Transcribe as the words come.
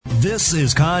This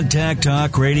is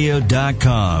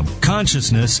ContactTalkRadio.com.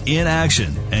 Consciousness in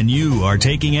action. And you are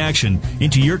taking action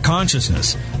into your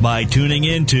consciousness by tuning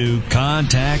into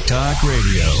Contact Talk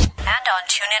Radio. And on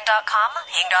TuneIn.com,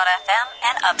 Hing.fm,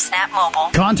 and UpSnap Mobile.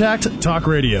 Contact Talk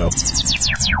Radio.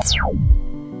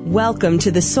 Welcome to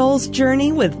The Soul's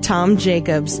Journey with Tom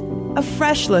Jacobs. A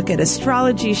fresh look at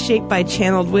astrology shaped by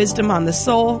channeled wisdom on the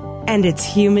soul and its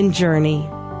human journey.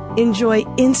 Enjoy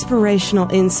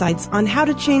inspirational insights on how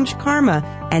to change karma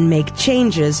and make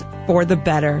changes for the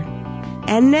better.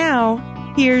 And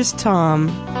now, here's Tom.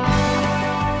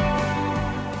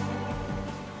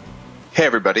 Hey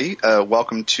everybody,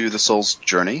 welcome to The Soul's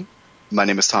Journey. My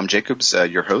name is Tom Jacobs,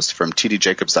 your host from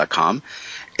tdjacobs.com.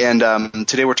 And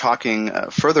today we're talking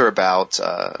further about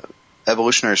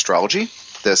evolutionary astrology,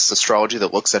 this astrology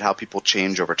that looks at how people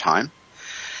change over time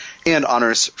and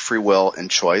honors free will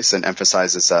and choice and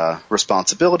emphasizes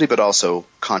responsibility but also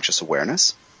conscious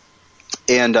awareness.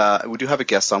 And we do have a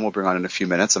guest on we'll bring on in a few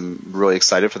minutes. I'm really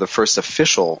excited for the first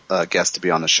official guest to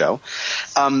be on the show.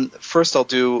 First, I'll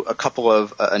do a couple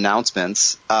of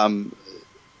announcements. I'm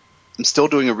still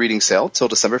doing a reading sale till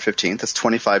December 15th. It's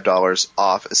 $25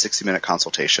 off a 60-minute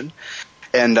consultation.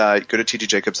 And go to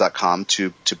tdjacobs.com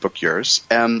to book yours.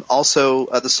 And also,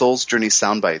 the Soul's Journey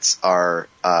Soundbites are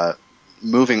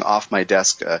moving off my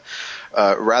desk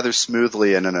rather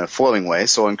smoothly and in a flowing way.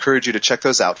 So I encourage you to check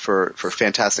those out for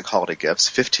fantastic holiday gifts.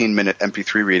 15-minute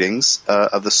MP3 readings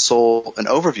of the soul, an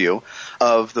overview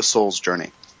of the soul's journey.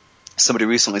 Somebody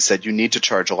recently said you need to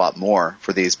charge a lot more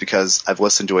for these because I've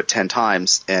listened to it 10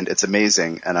 times and it's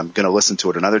amazing and I'm going to listen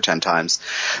to it another 10 times.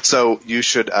 So you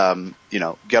should,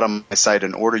 get on my site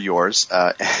and order yours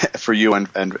for you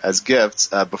and as gifts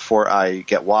before I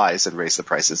get wise and raise the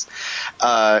prices.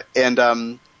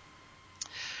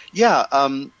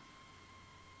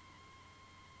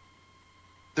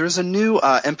 There's a new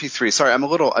MP3. Sorry,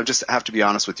 I just have to be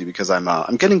honest with you because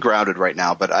I'm getting grounded right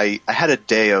now, but I had a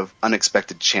day of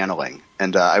unexpected channeling,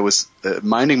 and I was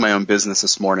minding my own business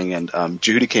this morning, and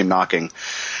Judy came knocking,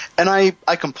 and I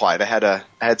complied. I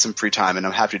had some free time, and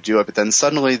I'm happy to do it, but then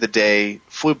suddenly the day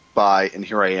flew by, and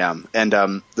here I am. And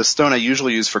the stone I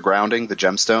usually use for grounding, the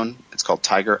gemstone, it's called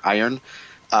Tiger Iron,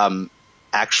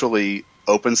 actually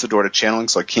opens the door to channeling,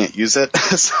 so I can't use it.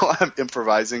 So I'm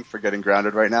improvising for getting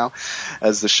grounded right now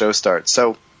as the show starts.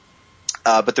 So,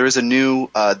 but there is a new,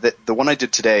 the one I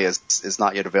did today is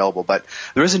not yet available, but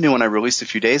there is a new one I released a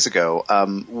few days ago,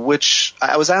 which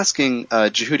I was asking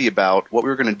Jehudi about what we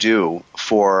were going to do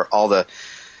for all the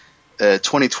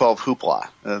 2012 hoopla,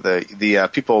 the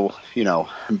people,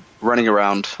 running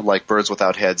around like birds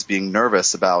without heads, being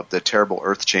nervous about the terrible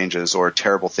earth changes or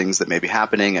terrible things that may be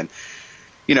happening. And,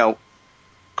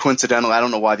 coincidentally, I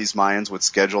don't know why these Mayans would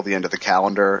schedule the end of the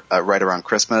calendar right around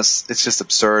Christmas. It's just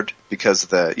absurd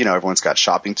because everyone's got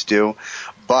shopping to do.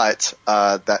 But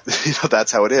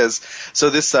that's how it is.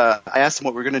 So this, I asked him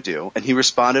what we we're going to do, and he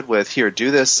responded with, "Here, do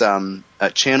this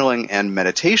channeling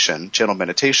and channel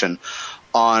meditation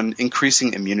on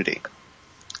increasing immunity."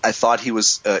 I thought he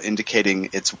was indicating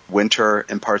it's winter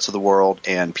in parts of the world,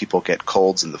 and people get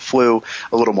colds and the flu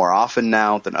a little more often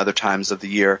now than other times of the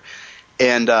year.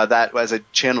 And that, as I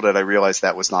channeled it, I realized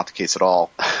that was not the case at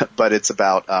all. But it's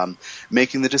about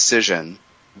making the decision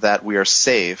that we are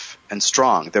safe and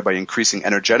strong, thereby increasing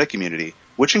energetic immunity,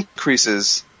 which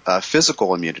increases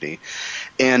physical immunity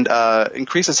and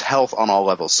increases health on all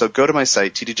levels. So go to my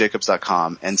site,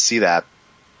 tdjacobs.com, and see that.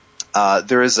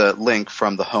 There is a link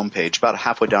from the homepage, about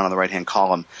halfway down on the right-hand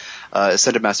column,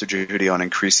 Ascended Master Jehudi on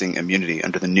increasing immunity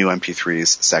under the new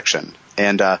MP3s section.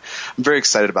 And I'm very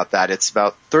excited about that. It's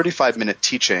about 35-minute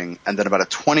teaching and then about a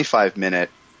 25-minute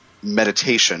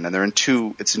meditation. And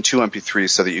it's in two MP3s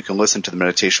so that you can listen to the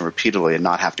meditation repeatedly and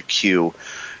not have to queue,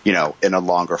 in a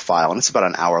longer file. And it's about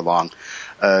an hour long.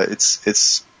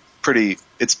 It's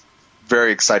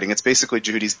very exciting. It's basically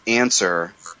Jehudi's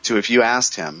answer to if you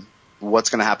asked him what's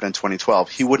going to happen in 2012,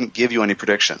 he wouldn't give you any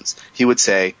predictions. He would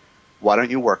say, why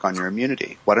don't you work on your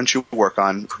immunity? Why don't you work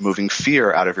on moving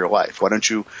fear out of your life? Why don't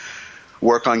you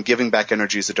work on giving back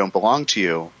energies that don't belong to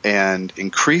you and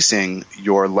increasing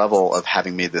your level of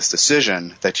having made this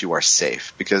decision that you are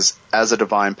safe? Because as a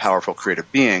divine, powerful,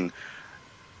 creative being,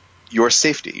 your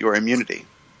safety, your immunity,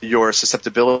 your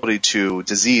susceptibility to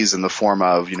disease in the form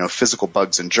of, physical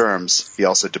bugs and germs. He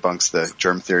also debunks the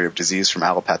germ theory of disease from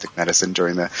allopathic medicine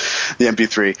during the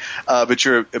MP3.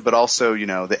 But also,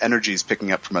 the energies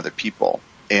picking up from other people.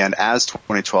 And as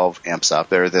 2012 amps up,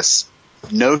 there this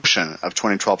notion of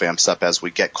 2012 amps up as we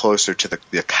get closer to the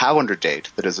calendar date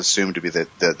that is assumed to be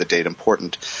the date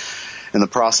important in the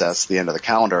process, the end of the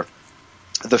calendar.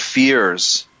 The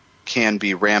fears can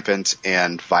be rampant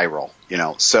and viral.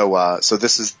 So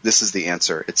this is the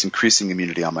answer. It's increasing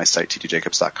immunity on my site,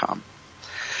 ttjacobs.com.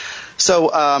 So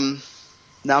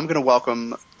now I'm going to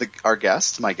welcome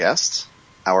my guest,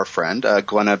 our friend,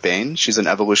 Glenna Bain. She's an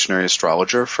evolutionary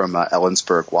astrologer from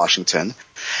Ellensburg, Washington.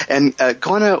 And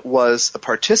Glenna was a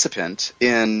participant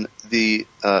in the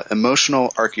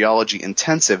Emotional Archaeology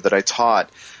Intensive that I taught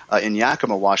in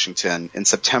Yakima, Washington in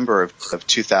September of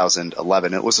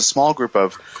 2011. It was a small group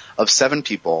of 7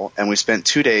 people, and we spent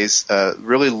 2 days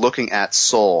really looking at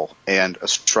soul and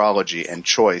astrology and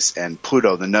choice and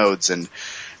Pluto, the nodes, and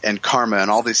karma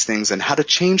and all these things, and how to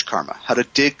change karma, how to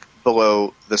dig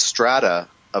below the strata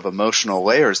of emotional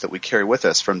layers that we carry with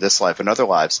us from this life and other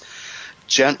lives,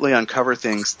 gently uncover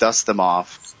things, dust them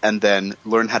off, and then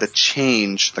learn how to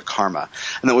change the karma.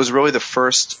 And that was really the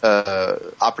first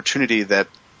opportunity that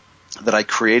I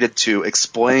created to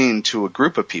explain to a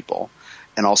group of people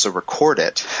and also record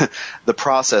it, the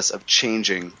process of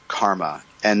changing karma.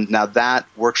 And now that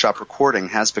workshop recording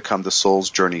has become the soul's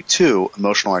journey to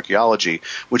emotional archaeology,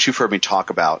 which you've heard me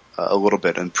talk about a little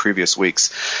bit in previous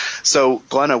weeks. So,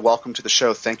 Glenna, welcome to the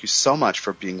show. Thank you so much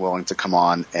for being willing to come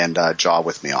on and jaw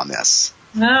with me on this.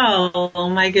 Oh,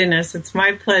 my goodness. It's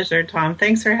my pleasure, Tom.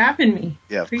 Thanks for having me.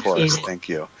 Yeah, of course. Thank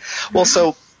you. Well,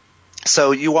 so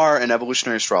you are an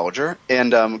evolutionary astrologer,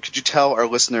 and could you tell our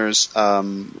listeners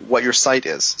what your site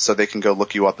is so they can go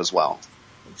look you up as well?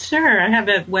 Sure. I have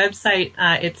a website.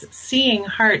 It's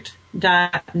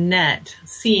seeingheart.net.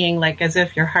 Seeing, like as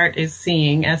if your heart is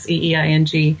seeing,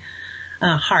 SEEING,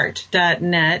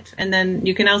 heart.net. And then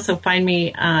you can also find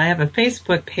me, I have a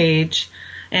Facebook page,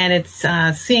 and it's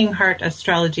Seeing Heart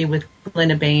Astrology with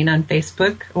Glenna Bain on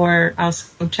Facebook, or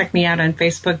also check me out on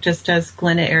Facebook just as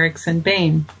Glenna Erickson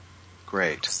Bain.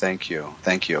 Great. Thank you.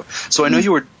 So I know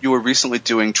you were recently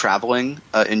traveling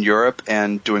in Europe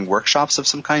and doing workshops of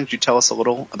some kind. Could you tell us a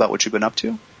little about what you've been up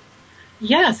to?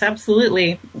 Yes,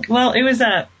 absolutely. Well, it was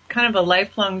a kind of a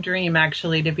lifelong dream,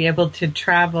 actually, to be able to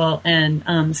travel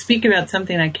and speak about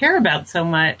something I care about so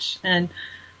much. And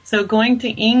so going to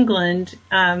England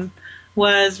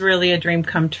was really a dream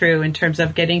come true in terms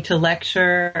of getting to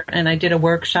lecture. And I did a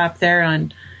workshop there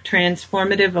on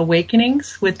transformative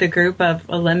awakenings with the group of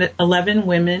 11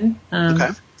 women. Okay.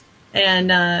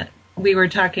 And we were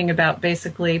talking about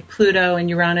basically Pluto and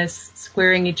Uranus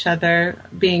squaring each other,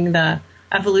 being the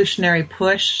evolutionary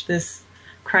push, this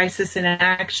crisis in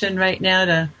action right now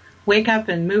to wake up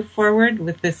and move forward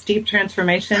with this deep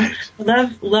transformation.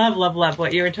 Love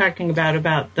what you were talking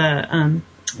about the,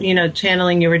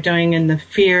 channeling you were doing and the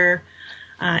fear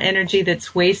energy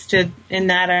that's wasted in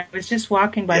that. I was just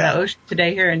walking by the ocean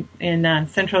today here in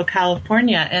Central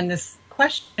California, and this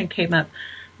question came up.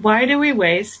 Why do we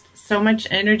waste so much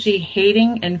energy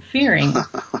hating and fearing?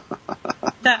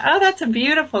 That's a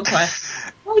beautiful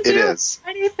question. It is.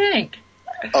 What do you think?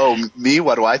 Oh, me?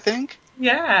 What do I think?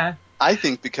 Yeah. I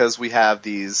think because we have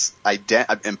these,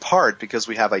 in part because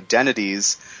we have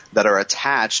identities that are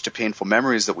attached to painful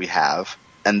memories that we have,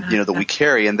 and that we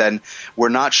carry, and then we're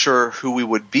not sure who we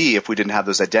would be if we didn't have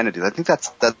those identities. I think that's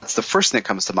the first thing that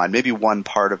comes to mind. Maybe one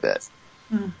part of it.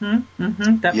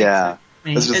 That yeah.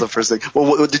 That's just the first thing.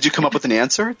 Well, did you come up with an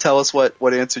answer? Tell us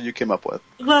what answer you came up with.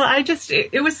 Well,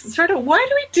 it was sort of, why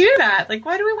do we do that? Like,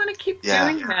 why do we want to keep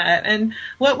doing that? And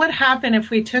what would happen if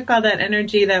we took all that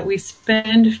energy that we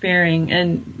spend fearing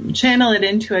and channel it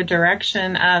into a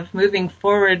direction of moving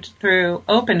forward through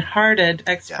open-hearted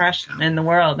expression in the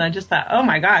world? And I just thought, oh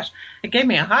my gosh, it gave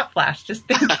me a hot flash just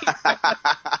thinking.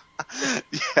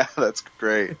 Yeah, that's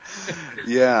great.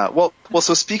 Yeah. Well.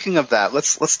 So speaking of that,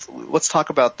 let's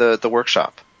talk about the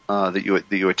workshop that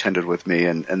you attended with me,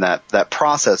 and that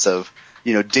process of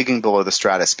digging below the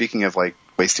strata. Speaking of like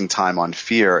wasting time on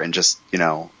fear and just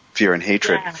fear and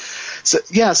hatred.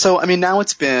 Yeah. So I mean, now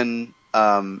it's been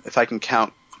if I can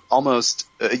count, almost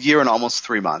a year and almost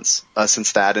 3 months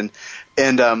since that, and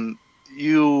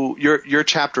your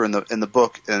chapter in the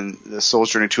book, in the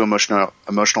Soul's Journey to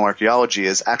Emotional Archaeology,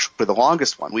 is actually the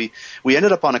longest one. We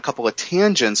ended up on a couple of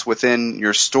tangents within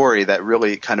your story that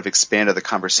really kind of expanded the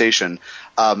conversation.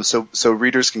 So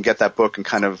readers can get that book and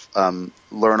kind of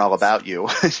learn all about you,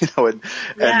 and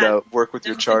work with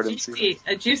your chart and see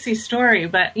a juicy story.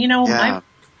 But my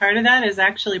part of that is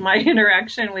actually my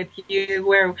interaction with you,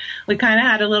 where we kind of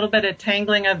had a little bit of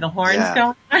tangling of the horns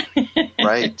going on.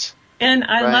 Right. And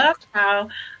I love how,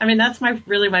 I mean, that's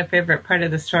really my favorite part of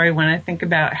the story when I think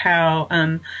about how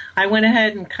I went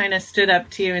ahead and kind of stood up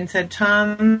to you and said,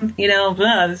 Tom,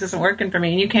 this isn't working for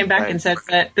me. And you came back and said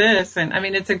this. And I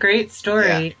mean, it's a great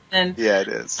story. Yeah. And it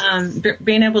is.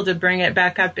 Being able to bring it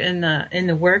back up in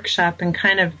the workshop and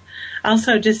kind of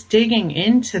also just digging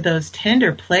into those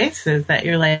tender places that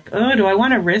you're like, oh, do I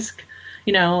want to risk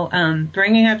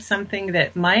bringing up something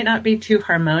that might not be too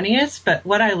harmonious, but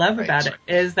what I love about it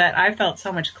is that I felt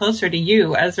so much closer to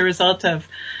you as a result of,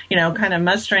 kind of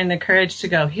mustering the courage to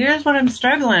go, here's what I'm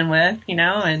struggling with,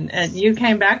 and you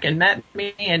came back and met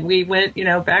me and we went,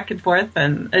 back and forth,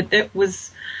 and it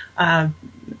was,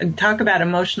 talk about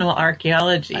emotional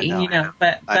archaeology,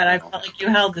 but I felt like you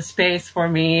held the space for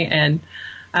me, and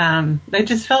it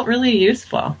just felt really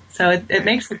useful. So it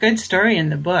makes a good story in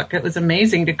the book. It was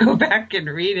amazing to go back and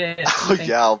read it. Oh,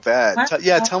 yeah, I'll bet.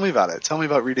 Tell me about it. Tell me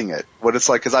about reading it. What it's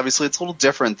like, because obviously it's a little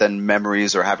different than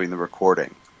memories or having the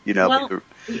recording. Well,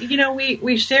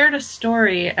 we shared a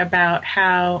story about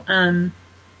how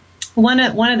one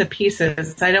of the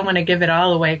pieces, I don't want to give it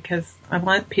all away because I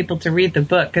want people to read the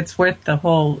book. It's worth the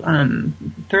whole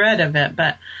thread of it.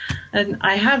 But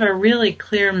I have a really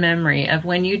clear memory of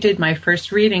when you did my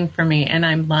first reading for me, and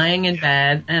I'm lying in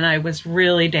bed, and I was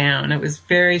really down. It was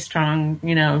very strong,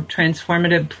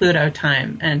 transformative Pluto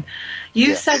time. And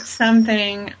you said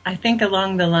something, I think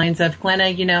along the lines of,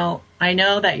 Glenna, I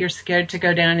know that you're scared to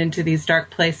go down into these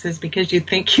dark places because you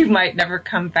think you might never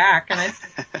come back. And I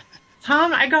said,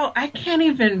 Tom, I can't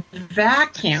even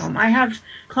vacuum. I have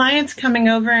clients coming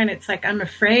over and it's like, I'm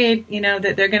afraid,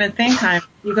 that they're going to think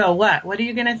you go, what? What are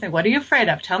you going to think? What are you afraid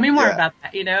of? Tell me more about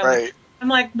that, Right. I'm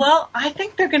like, well, I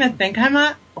think they're going to think I'm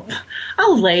a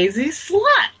lazy slut.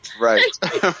 Right.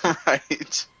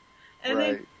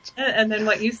 Right. And then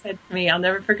what you said to me, I'll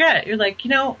never forget. You're like,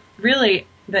 really,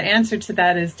 the answer to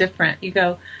that is different. You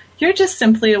go, you're just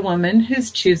simply a woman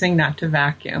who's choosing not to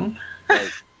vacuum.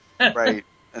 Right. Right.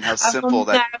 And how simple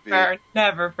that could be.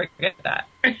 Never forget that.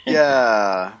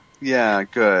 Yeah,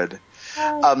 good.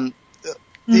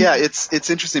 It's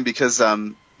interesting because,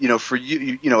 for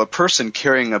you, a person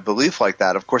carrying a belief like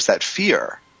that, of course, that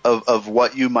fear of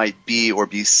what you might be or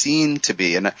be seen to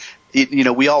be. And,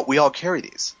 we all carry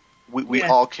these. We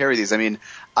all carry these. I mean,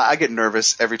 I get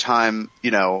nervous every time,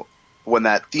 when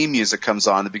that theme music comes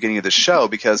on at the beginning of the show,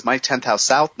 because my 10th house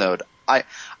south node, I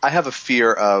have a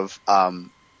fear of,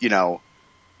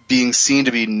 being seen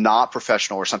to be not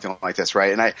professional or something like this,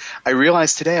 right? And I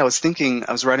realized today, I was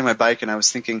riding my bike and I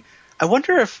was thinking, I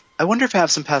wonder if I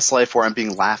have some past life where I'm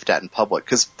being laughed at in public,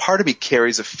 because part of me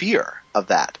carries a fear of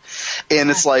that. And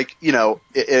it's like, and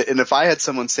if I had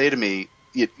someone say to me,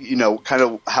 kind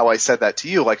of how I said that to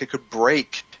you, like it could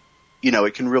break,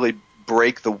 it can really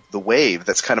break the wave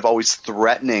that's kind of always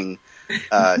threatening,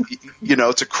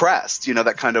 to crest,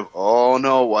 that kind of, oh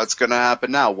no, what's going to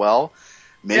happen now? Well,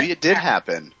 maybe it did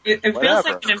happen. It feels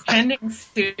like an impending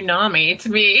tsunami to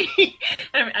me.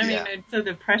 I mean, so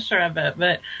the pressure of it,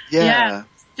 but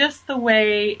just the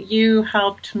way you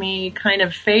helped me kind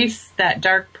of face that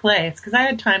dark place. Because I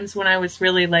had times when I was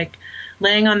really like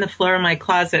laying on the floor of my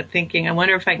closet thinking, I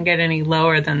wonder if I can get any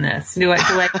lower than this. Do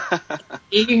I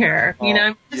be here?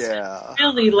 I'm just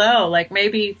really low. Like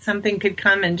maybe something could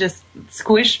come and just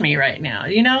squish me right now.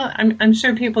 I'm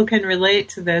sure people can relate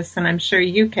to this, and I'm sure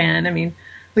you can. I mean,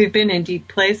 we've been in deep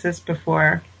places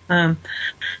before.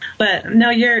 But no,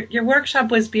 your workshop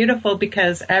was beautiful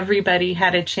because everybody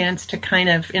had a chance to kind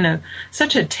of, in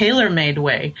such a tailor-made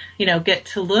way, get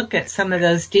to look at some of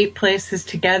those deep places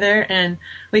together, and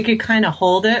we could kind of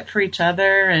hold it for each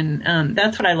other. And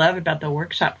that's what I love about the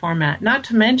workshop format. Not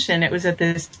to mention, it was at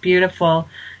this beautiful,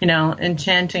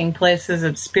 enchanting places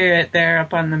of spirit there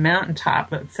up on the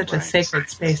mountaintop. It's such a sacred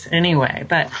space anyway.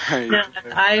 But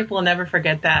I will never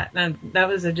forget that. And that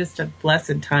was just a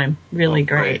blessed time. Really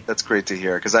great. That's great to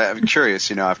hear, because I'm curious,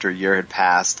 after a year had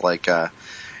passed, like, how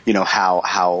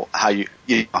you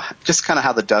just kind of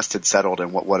how the dust had settled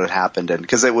and what had happened, and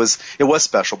because it was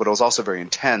special, but it was also very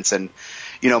intense. And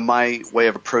my way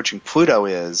of approaching Pluto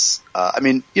is,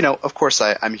 of course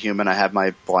I'm human. I have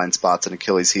my blind spots and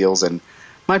Achilles heels, and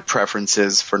my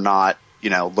preferences for not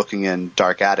looking in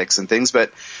dark attics and things,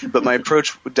 but my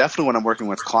approach definitely when I'm working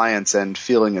with clients and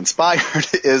feeling inspired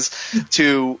is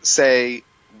to say,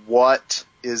 what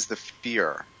is the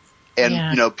fear?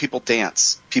 And, people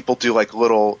dance. People do like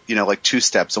little, like two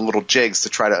steps and little jigs to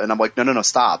try to, and I'm like, no,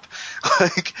 stop.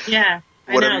 Like,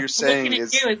 whatever you're saying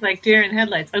is like deer in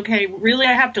headlights. Okay, really,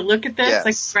 I have to look at this? Yes.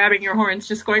 Like grabbing your horns,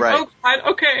 just going, oh God,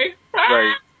 okay.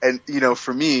 Right. and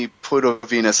for me, Pluto,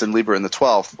 Venus, and Libra in the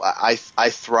 12th, I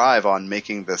thrive on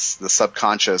making the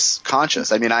subconscious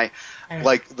conscious. I mean,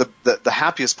 like the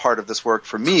happiest part of this work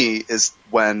for me is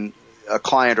when a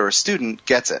client or a student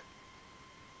gets it.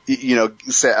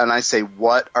 And I say,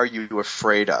 what are you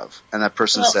afraid of? And that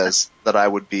person says that I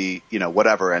would be,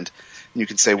 whatever. And you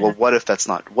can say, well, what if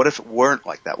it weren't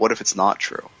like that? What if it's not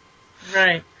true?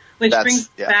 Right. Which brings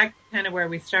back kind of where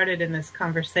we started in this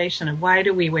conversation of why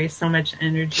do we waste so much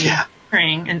energy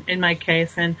praying, in my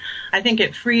case. And I think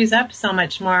it frees up so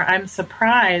much more. I'm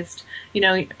surprised,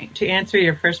 to answer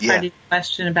your first part of your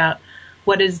question about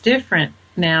what is different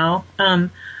now.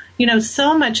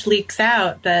 So much leaks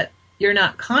out that you're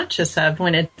not conscious of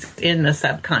when it's in the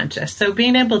subconscious. So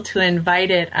being able to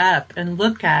invite it up and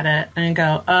look at it and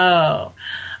go,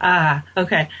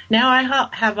 okay, now I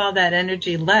have all that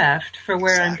energy left for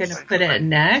where I'm going to put it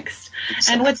next.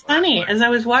 Exactly. And what's funny, as I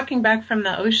was walking back from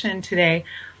the ocean today,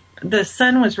 the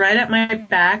sun was right at my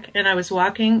back and I was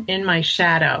walking in my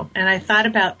shadow. And I thought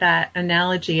about that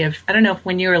analogy of, I don't know if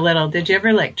when you were little, did you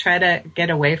ever try to get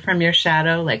away from your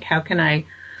shadow? Like, how can I,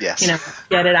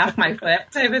 get it off my foot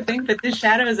type of thing? But the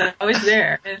shadow is always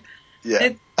there. And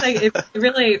it's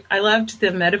really, I loved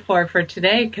the metaphor for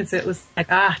today because it was like,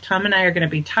 Tom and I are going to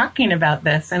be talking about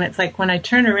this. And it's like when I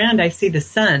turn around, I see the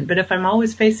sun. But if I'm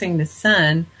always facing the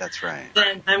sun, that's right,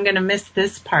 then I'm going to miss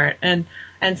this part. And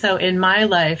so in my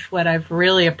life, what I've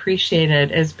really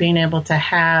appreciated is being able to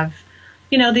have,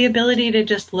 the ability to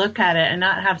just look at it and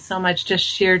not have so much just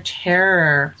sheer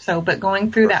terror. But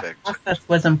going through that process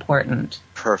was important.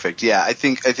 Perfect. Yeah, I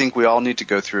think we all need to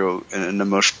go through an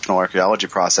emotional archaeology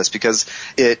process because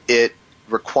it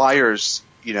requires,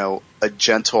 a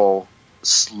gentle,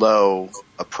 slow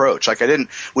approach. Like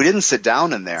we didn't sit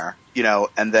down in there,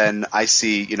 and then I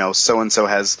see, so-and-so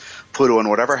has Pluto in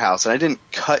whatever house, and I didn't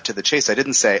cut to the chase. I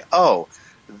didn't say,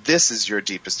 this is your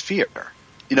deepest fear,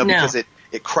 because it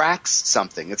cracks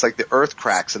something. It's like the earth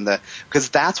cracks because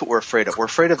that's what we're afraid of. We're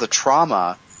afraid of the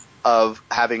trauma of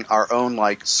having our own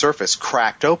surface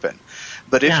cracked open.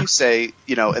 But if you say,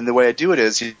 and the way I do it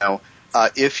is,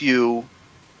 if you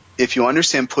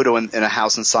understand Pluto in a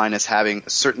house and sign as having a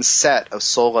certain set of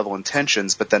soul level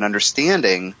intentions, but then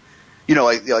understanding,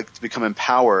 like to become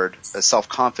empowered,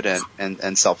 self-confident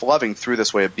and self-loving through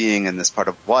this way of being in this part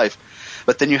of life.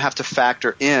 But then you have to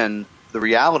factor in the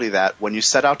reality that when you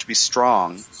set out to be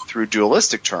strong through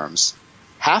dualistic terms,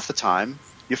 half the time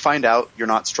you find out you're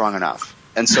not strong enough.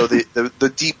 And so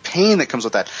the deep pain that comes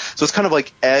with that. So it's kind of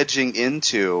like edging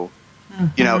into,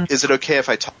 is it okay if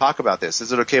I talk about this?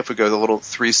 Is it okay if we go the little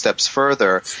 3 steps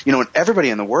further? And everybody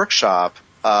in the workshop,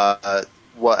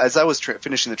 as I was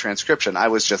finishing the transcription, I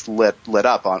was just lit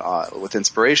up on with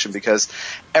inspiration because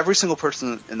every single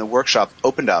person in the workshop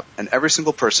opened up and every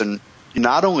single person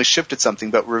not only shifted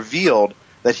something but revealed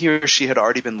that he or she had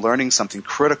already been learning something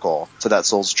critical to that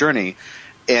soul's journey.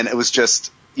 And it was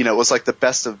just, it was like the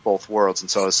best of both worlds.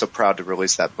 And so I was so proud to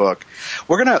release that book.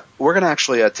 We're gonna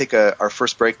actually take our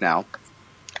first break now,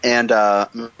 and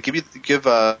give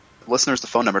listeners the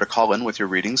phone number to call in with your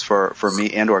readings for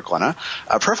me and or Glenna,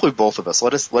 preferably both of us.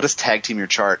 Let us tag team your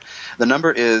chart. The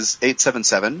number is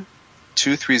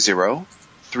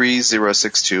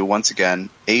 877-230-3062. Once again,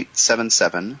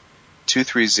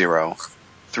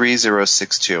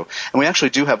 877-230-3062. And we actually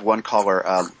do have one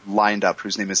caller lined up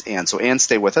whose name is Ann. So Ann,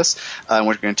 stay with us, and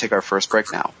we're going to take our first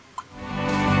break now.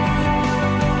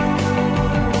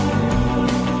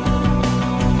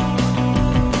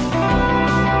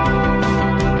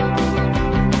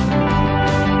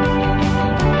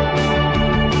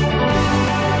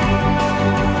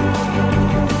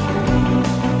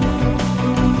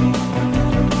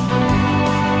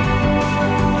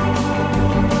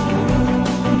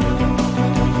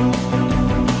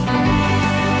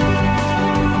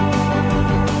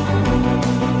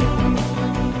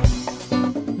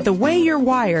 The way you're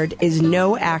wired is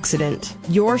no accident.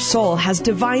 Your soul has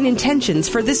divine intentions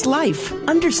for this life.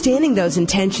 Understanding those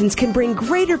intentions can bring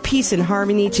greater peace and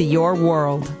harmony to your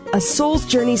world. A Soul's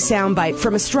Journey soundbite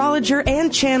from astrologer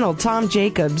and channel Tom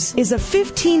Jacobs is a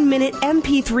 15-minute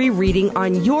MP3 reading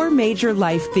on your major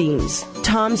life themes.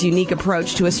 Tom's unique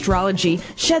approach to astrology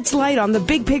sheds light on the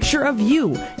big picture of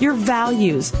you, your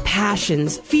values,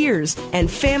 passions, fears,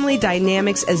 and family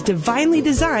dynamics as divinely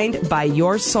designed by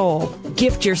your soul.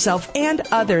 Gift yourself and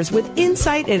others with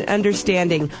insight and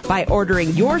understanding by ordering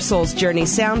your Soul's Journey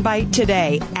soundbite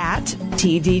today at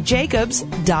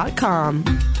tdjacobs.com.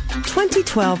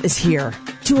 2012 is here.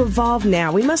 To evolve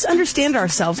now, we must understand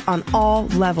ourselves on all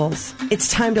levels.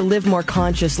 It's time to live more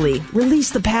consciously, release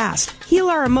the past, heal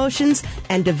our emotions,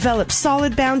 and develop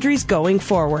solid boundaries going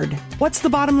forward. What's the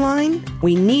bottom line?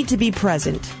 We need to be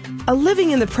present. A Living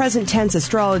in the Present Tense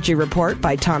Astrology Report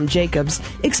by Tom Jacobs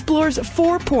explores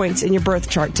 4 points in your birth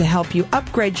chart to help you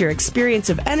upgrade your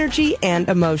experience of energy and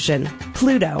emotion.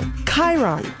 Pluto,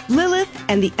 Chiron, Lilith,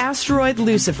 and the asteroid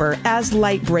Lucifer as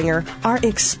light bringer are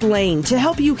explained to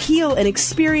help you heal and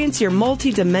experience your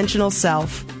multidimensional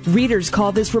self. Readers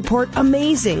call this report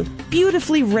amazing,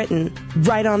 beautifully written,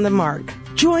 right on the mark.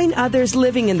 Join others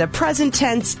living in the present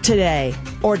tense today.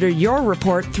 Order your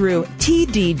report through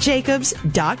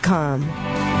tdjacobs.com.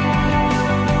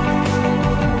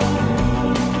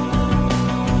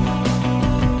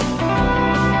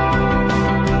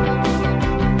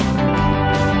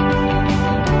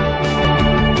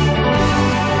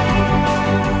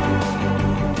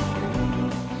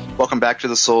 Welcome back to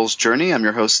The Soul's Journey. I'm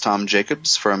your host, Tom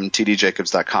Jacobs from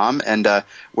tdjacobs.com, and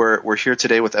we're here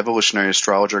today with Evolutionary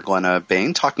Astrologer Glenna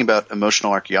Bain, talking about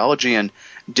emotional archaeology and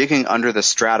digging under the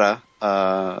strata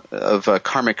of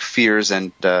karmic fears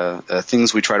and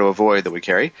things we try to avoid that we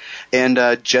carry,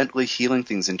 and gently healing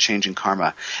things and changing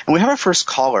karma. And we have our first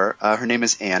caller. Her name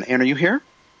is Anne. Anne, are you here?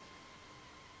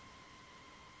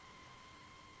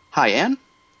 Hi, Anne.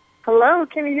 Hello,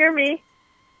 can you hear me?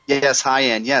 Yes, hi,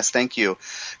 Anne. Yes, thank you.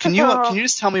 Can you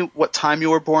just tell me what time you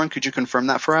were born? Could you confirm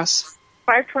that for us?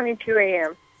 5:22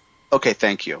 a.m. Okay,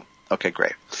 thank you. Okay,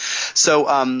 great.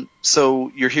 So, so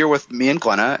you're here with me and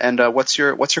Glenna, and what's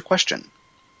your question?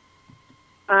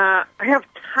 I have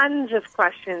tons of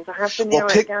questions. I have to narrow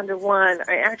it down to one.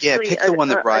 I actually pick the one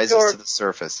that rises to the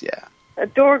surface. Yeah.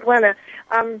 Adore Glenna.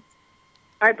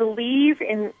 I believe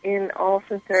in all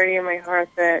sincerity in my heart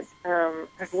that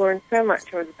I've learned so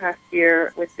much over the past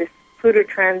year with this Pluto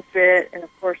transit and, of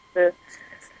course, the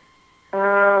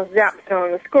Zap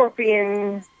Zone, the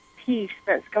Scorpion piece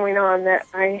that's going on, that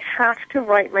I have to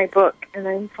write my book, and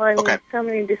I'm finding so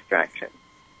many distractions.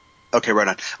 Okay, right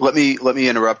on. Let me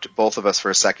interrupt both of us for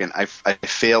a second. I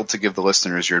failed to give the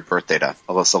listeners your birth data,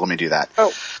 so let me do that.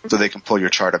 Oh. So they can pull your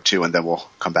chart up, too, and then we'll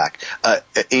come back.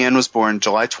 Anne was born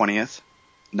July 20th.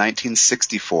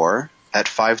 1964 at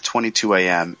 5:22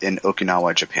 a.m. in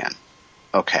Okinawa, Japan.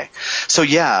 Okay, so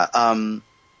Glenna,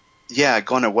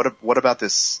 what about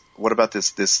this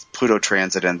Pluto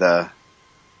transit and the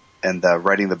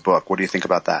writing the book? What do you think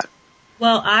about that?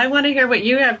 Well, I want to hear what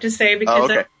you have to say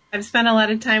because I've spent a lot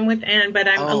of time with Anne, but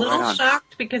I'm a little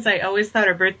shocked because I always thought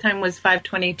her birth time was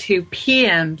 5:22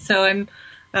 p.m. So I'm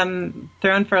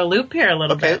thrown for a loop here a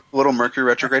little bit. Okay, a little Mercury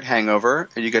retrograde hangover,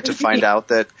 and you get to find out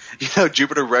that,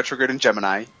 Jupiter retrograde in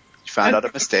Gemini. You found out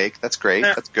a mistake. That's great.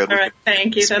 That's good. All right,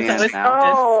 thank you. That's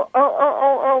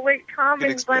Wait, Tom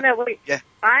and Glenna, wait. Yeah.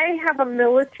 I have a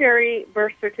military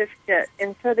birth certificate,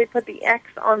 and so they put the X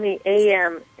on the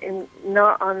AM and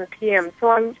not on the PM.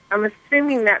 So I'm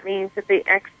assuming that means that they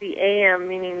X the AM,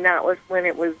 meaning that was when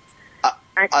it was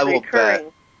actually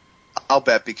occurring. I'll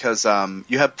bet because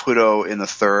you have Pluto in the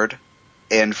third,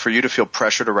 and for you to feel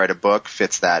pressure to write a book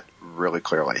fits that really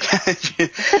clearly.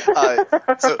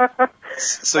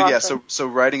 So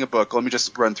writing a book, let me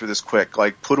just run through this quick.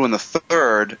 Like Pluto in the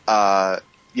third,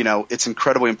 it's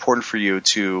incredibly important for you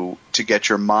to get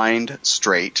your mind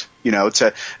straight.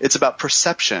 It's about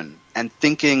perception and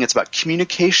thinking. It's about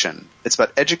communication. It's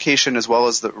about education as well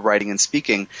as the writing and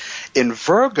speaking. In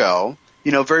Virgo,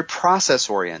 very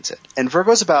process-oriented. And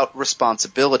Virgo's about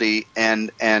responsibility and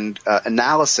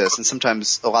analysis and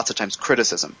lots of times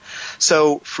criticism.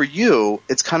 So for you,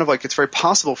 it's kind of like it's very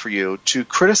possible for you to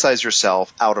criticize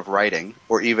yourself out of writing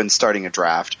or even starting a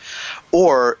draft.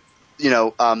 Or,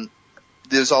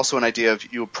 there's also an idea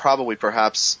of you probably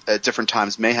perhaps at different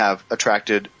times may have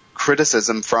attracted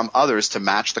criticism from others to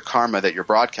match the karma that you're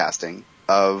broadcasting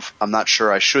of I'm not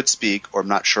sure I should speak or I'm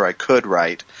not sure I could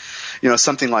write.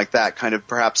 Something like that, kind of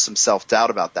perhaps some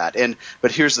self-doubt about that.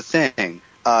 But here's the thing.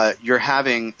 You're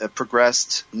having a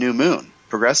progressed new moon,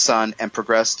 progressed sun and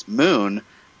progressed moon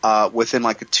within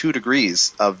like 2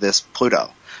 degrees of this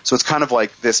Pluto. So it's kind of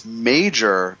like this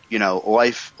major,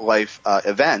 life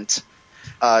event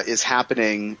is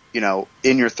happening,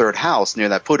 in your third house near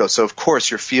that Pluto. So of course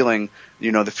you're feeling,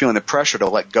 the pressure to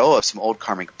let go of some old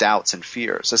karmic doubts and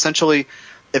fears. Essentially,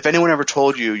 if anyone ever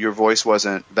told you your voice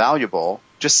wasn't valuable,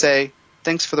 just say,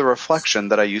 thanks for the reflection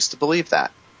that I used to believe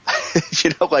that.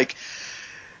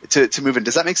 To move in.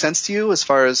 Does that make sense to you as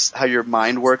far as how your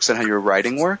mind works and how your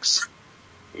writing works?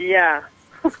 Yeah.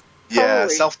 Yeah,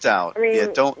 totally. Self-doubt. I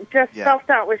mean,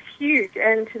 self-doubt was huge,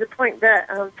 and to the point that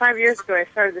 5 years ago I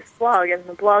started this blog, and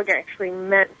the blog actually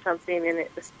meant something, and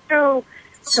it was so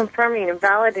confirming and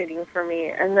validating for me,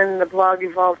 and then the blog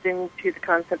evolved into the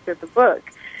concept of the book.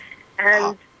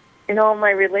 And in all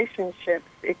my relationships,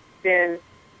 it's been,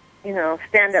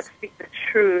 stand up, speak the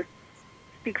truth,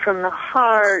 speak from the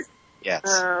heart, Yes.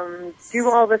 do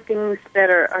all the things that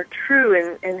are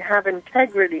true and have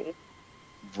integrity.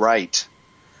 Right.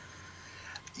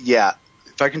 Yeah.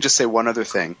 If I can just say one other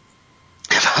thing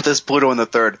about this Pluto in the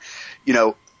third,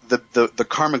 the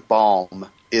karmic balm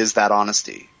is that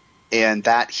honesty. And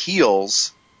that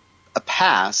heals a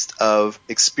past of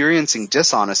experiencing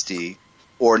dishonesty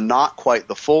or not quite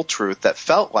the full truth that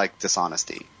felt like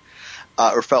dishonesty.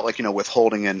 Or felt like,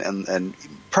 withholding and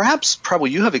perhaps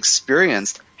probably you have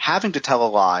experienced having to tell a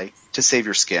lie to save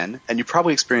your skin, and you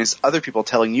probably experienced other people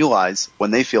telling you lies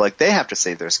when they feel like they have to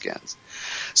save their skins.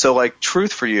 So like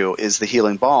truth for you is the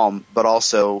healing balm, but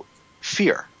also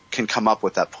fear can come up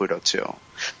with that Pluto too.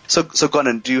 So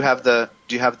Glenna, do you have the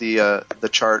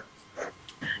chart?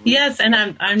 Yes, and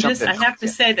I have to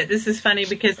Yeah. say that this is funny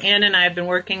because Ann and I have been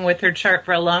working with her chart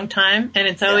for a long time, and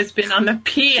it's always been on the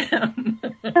PM.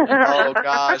 Oh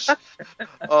gosh.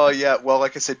 Oh yeah. Well,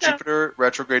 like I said, Jupiter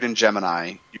retrograde in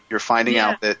Gemini. You're finding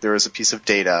out that there is a piece of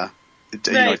data,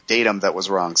 datum that was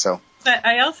wrong. So. But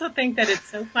I also think that it's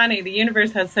so funny. The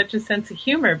universe has such a sense of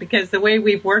humor because the way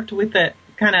we've worked with it,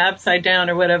 kind of upside down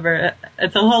or whatever,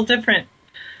 it's a whole different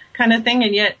kind of thing,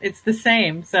 and yet it's the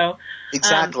same. So.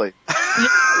 Exactly.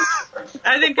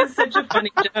 I think it's such a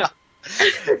funny joke.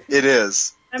 It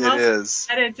is. I'm also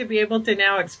excited to be able to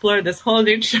now explore this whole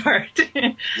new chart.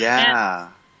 Yeah.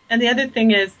 And the other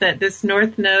thing is that this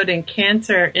North Node in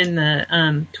Cancer in the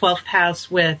 12th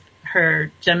house with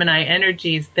her Gemini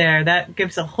energies there, that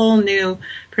gives a whole new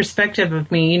perspective of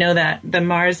me. That the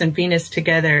Mars and Venus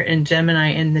together in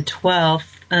Gemini in the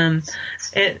 12th,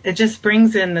 it just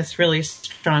brings in this really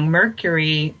strong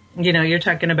Mercury. You're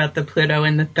talking about the Pluto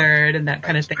in the third and that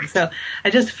kind of thing. So I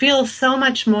just feel so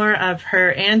much more of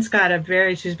her. Anne's got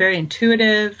she's very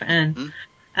intuitive and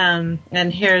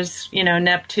here's,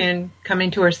 Neptune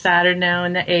coming to her Saturn now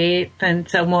in the 8th. And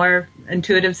so more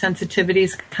intuitive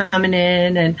sensitivities coming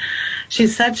in. And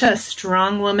she's such a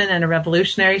strong woman and a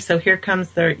revolutionary. So here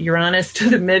comes the Uranus to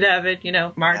the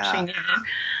midheaven, marching in.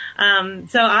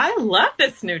 So I love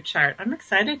this new chart. I'm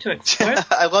excited to explore.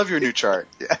 I love your new chart.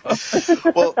 Yeah.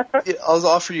 Well, I'll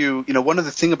offer you, one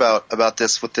other thing about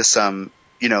this with this, the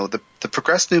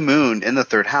progressed new moon in the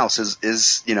third house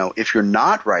is, if you're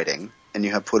not writing and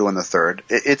you have Pluto in the third,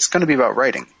 it's going to be about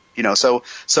writing,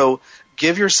 so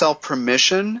give yourself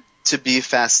permission to be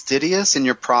fastidious in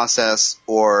your process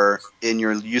or in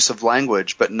your use of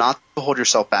language, but not to hold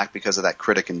yourself back because of that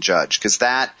critic and judge, because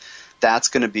that's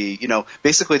going to be,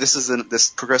 basically this is this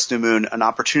progressed new moon, an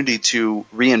opportunity to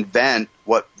reinvent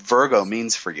what Virgo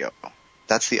means for you.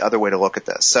 That's the other way to look at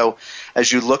this. So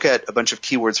as you look at a bunch of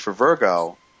keywords for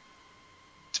Virgo,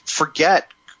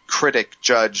 forget critic,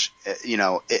 judge,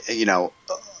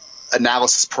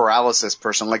 analysis paralysis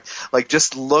person. Like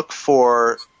just look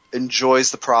for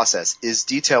enjoys the process, is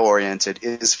detail-oriented,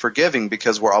 is forgiving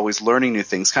because we're always learning new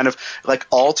things, kind of like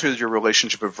alters your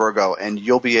relationship with Virgo, and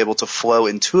you'll be able to flow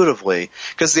intuitively.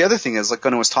 Because the other thing is, like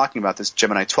Glenna was talking about, this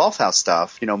Gemini 12th house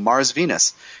stuff, Mars,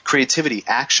 Venus, creativity,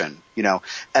 action,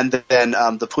 and then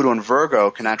the Pluto in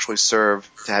Virgo can actually serve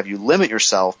to have you limit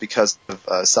yourself because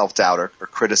of self-doubt or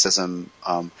criticism.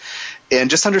 And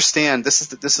just understand, this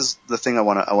is the thing I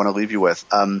want to leave you with.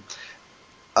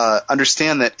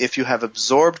 Understand that if you have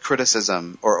absorbed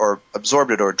criticism or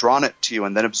absorbed it or drawn it to you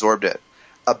and then absorbed it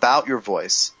about your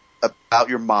voice, about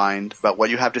your mind, about what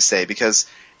you have to say, because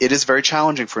it is very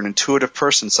challenging for an intuitive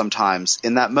person sometimes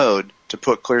in that mode to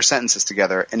put clear sentences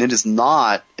together, and it is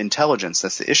not intelligence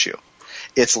that's the issue.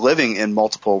 It's living in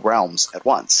multiple realms at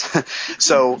once.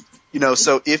 So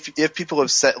if people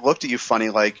have looked at you funny,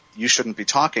 like you shouldn't be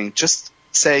talking, just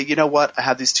say, you know what, I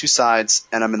have these two sides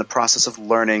and I'm in the process of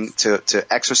learning to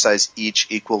exercise each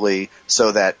equally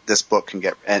so that this book can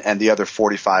get, and the other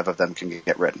 45 of them can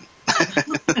get written.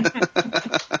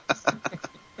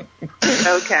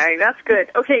 Okay, that's good.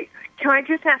 Okay, can I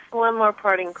just ask one more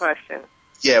parting question?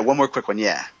 Yeah, one more quick one,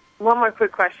 yeah. One more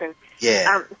quick question.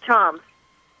 Yeah. Tom,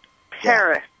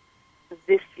 Paris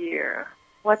this year,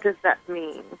 what does that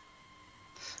mean?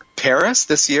 Paris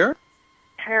this year?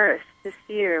 Paris this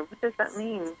year, what does that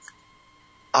mean?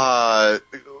 Paris,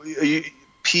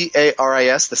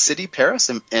 the city, Paris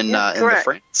in the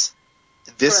France?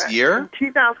 This correct. year? In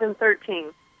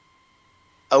 2013.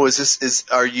 Oh,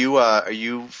 are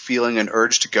you feeling an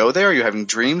urge to go there? Are you having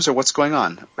dreams, or what's going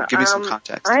on? Give me some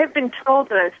context. I have been told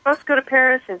that I'm supposed to go to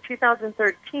Paris in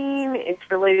 2013. It's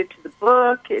related to the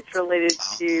book. It's related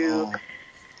to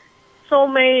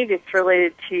soulmate. It's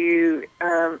related to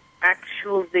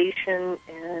actualization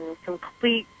and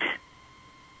complete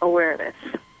awareness.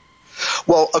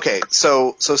 Well, okay,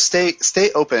 so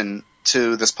stay open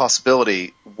to this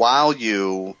possibility while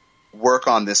you work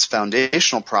on this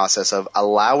foundational process of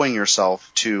allowing yourself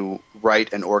to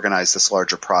write and organize this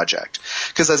larger project.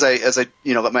 Because as I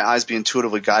let my eyes be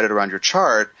intuitively guided around your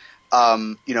chart,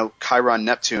 Chiron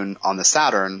Neptune on the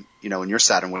Saturn, in your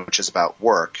Saturn, which is about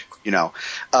work,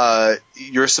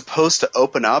 you're supposed to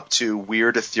open up to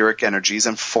weird etheric energies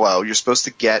and flow. You're supposed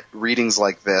to get readings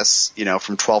like this,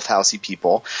 from 12th housey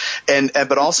people.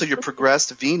 But also your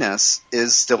progressed Venus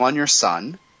is still on your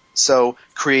Sun. So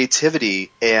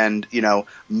creativity and,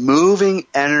 moving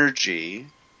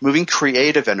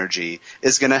creative energy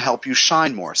is going to help you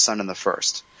shine more, Sun in the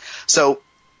first. So,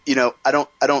 I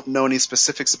don't know any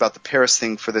specifics about the Paris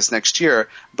thing for this next year,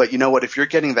 but you know what? If you're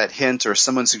getting that hint or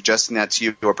someone suggesting that to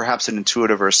you, or perhaps an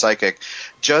intuitive or a psychic,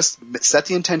 just set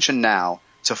the intention now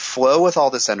to flow with all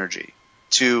this energy,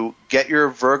 to get your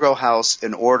Virgo house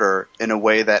in order in a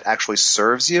way that actually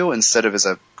serves you instead of as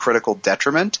a critical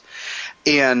detriment,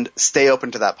 and stay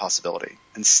open to that possibility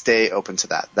and stay open to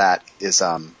that. That is,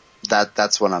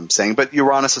 that's what I'm saying. But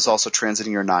Uranus is also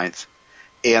transiting your 9th.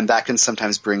 And that can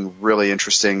sometimes bring really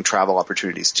interesting travel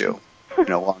opportunities too,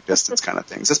 long distance kind of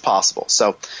things. It's possible.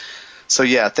 So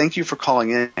yeah, thank you for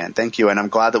calling in. Thank you. And I'm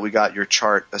glad that we got your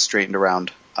chart straightened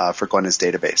around for Glenna's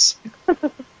database.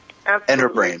 Absolutely. And her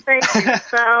brain. Thank you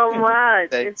so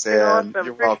much. Thanks, it's been awesome.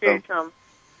 You're Appreciate welcome. Tom.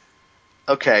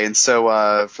 Okay, and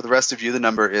so for the rest of you, the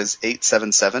number is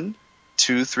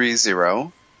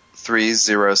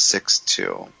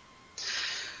 877-230-3062.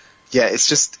 Yeah,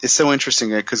 it's so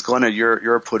interesting because Glenna,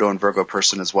 you're a Pluto and Virgo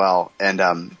person as well,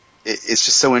 and it's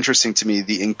just so interesting to me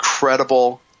the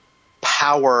incredible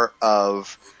power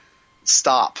of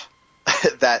stop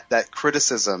that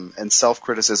criticism and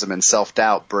self-criticism and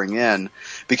self-doubt bring in,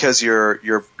 because your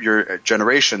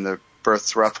generation, the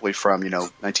births roughly from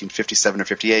 1957 or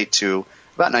 58 to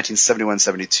about 1971,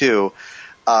 72,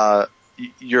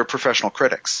 you're professional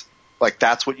critics. Like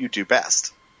that's what you do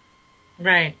best.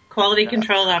 Right. Quality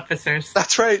control officers.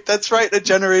 That's right. A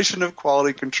generation of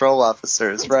quality control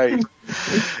officers, right.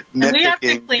 And we have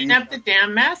to clean up the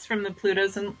damn mess from the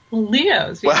Plutos and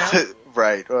Leos, you know?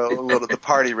 Right. Well, the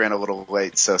party ran a little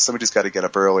late, so somebody's got to get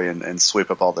up early and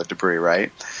sweep up all the debris,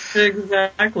 right?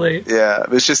 Exactly. Yeah.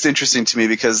 It's just interesting to me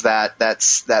because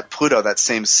that Pluto, that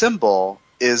same symbol,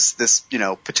 is this,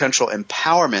 potential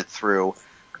empowerment through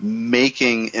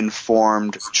making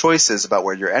informed choices about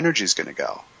where your energy is going to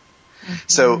go. Mm-hmm.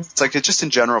 So it's like just in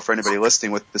general for anybody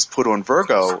listening with this Pluto and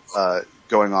Virgo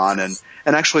going on, and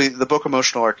actually the book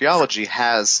Emotional Archaeology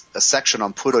has a section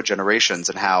on Pluto generations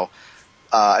and how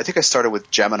I think I started with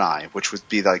Gemini, which would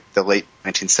be like the late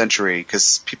 19th century,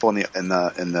 because people in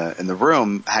the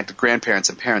room had grandparents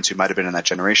and parents who might have been in that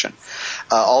generation,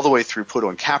 all the way through Pluto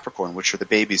and Capricorn, which are the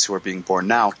babies who are being born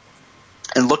now.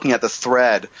 And looking at the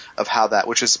thread of how that,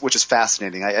 which is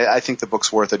fascinating. I think the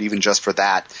book's worth it even just for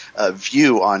that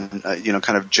view on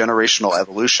kind of generational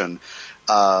evolution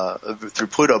through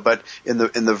Pluto. But in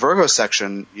the Virgo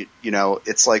section,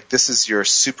 it's like this is your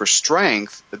super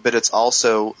strength, but it's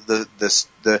also the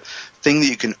thing that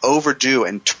you can overdo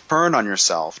and turn on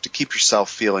yourself to keep yourself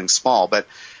feeling small, but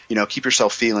keep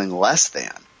yourself feeling less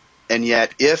than. And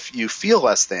yet, if you feel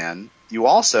less than, you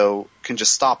also can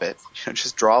just stop it,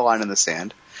 just draw a line in the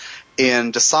sand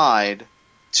and decide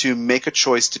to make a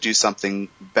choice to do something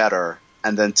better,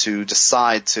 and then to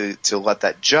decide to let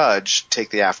that judge take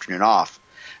the afternoon off.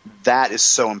 That is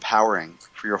so empowering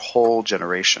for your whole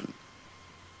generation.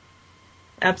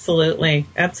 Absolutely.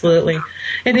 Absolutely.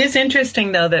 It is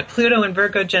interesting, though, that Pluto and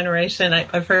Virgo generation,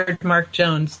 I've heard Mark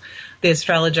Jones, the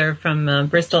astrologer from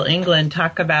Bristol, England,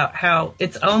 talk about how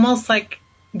it's almost like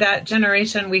that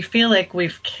generation, we feel like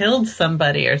we've killed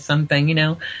somebody or something,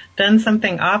 done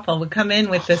something awful. We come in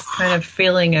with this kind of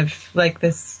feeling of like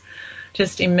this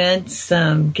just immense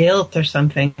guilt or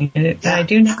something. And I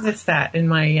do notice that in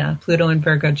my Pluto and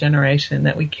Virgo generation,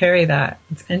 that we carry that.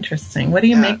 It's interesting. What do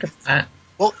you make of that?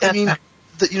 Well, I mean,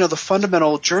 the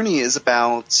fundamental journey is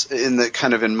about,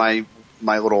 in my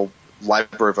little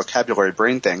library vocabulary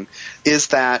brain thing, is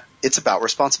that it's about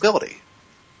responsibility.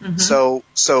 Mm-hmm.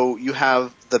 So you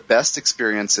have the best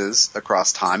experiences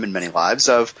across time in many lives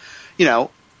of, I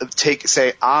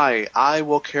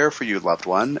will care for you, loved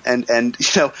one, and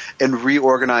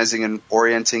reorganizing and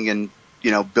orienting and,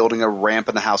 building a ramp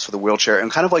in the house for the wheelchair,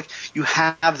 and kind of like you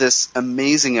have this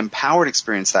amazing empowered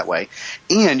experience that way.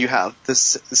 And you have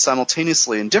this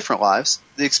simultaneously in different lives,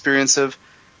 the experience of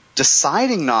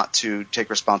deciding not to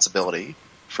take responsibility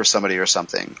for somebody or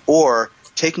something, or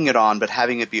taking it on but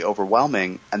having it be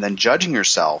overwhelming, and then judging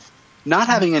yourself, not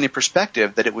having any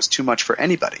perspective that it was too much for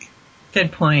anybody.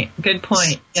 Good point.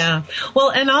 Yeah. Well,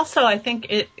 and also I think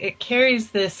it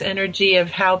carries this energy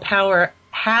of how power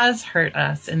has hurt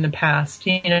us in the past.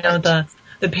 You know,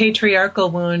 the patriarchal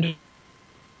wound.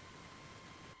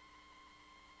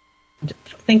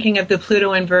 Thinking of the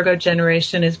Pluto and Virgo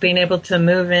generation as being able to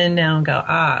move in now and go,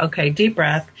 okay, deep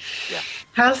breath. Yeah.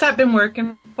 How's that been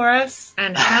working for us?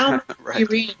 And how right.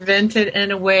 we reinvent it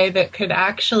in a way that could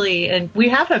actually, and we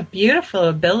have a beautiful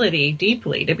ability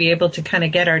deeply to be able to kind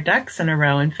of get our ducks in a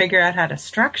row and figure out how to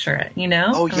structure it, you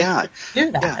know? Oh, yeah. Do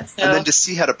that. Yeah. So, and then to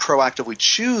see how to proactively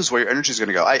choose where your energy is going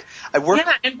to go. I work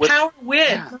and power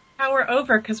power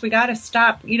over, because we got to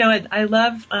stop. You know, I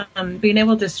love being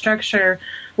able to structure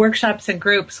workshops and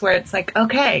groups where it's like,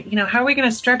 okay, you know, how are we going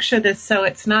to structure this so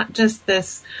it's not just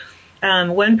this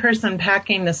one person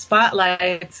packing the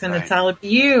spotlights and it's all of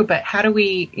you, but how do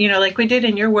we, you know, like we did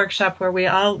in your workshop where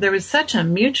there was such a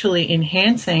mutually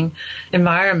enhancing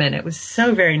environment. It was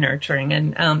so very nurturing,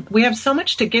 and we have so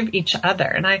much to give each other.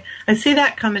 And I see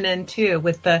that coming in too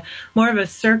with the more of a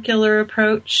circular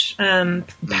approach,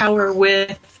 power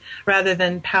with, rather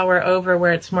than power over,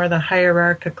 where it's more the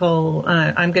hierarchical,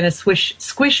 I'm going to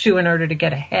squish you in order to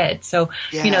get ahead. So,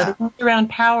 you know, around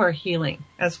power healing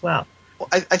as well. Well,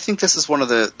 I think this is one of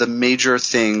the major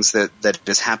things that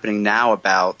is happening now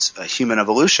about human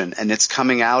evolution, and it's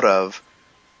coming out of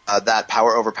that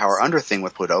power over power under thing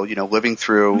with Pluto, you know, living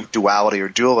through duality or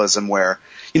dualism, where,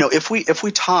 you know, if we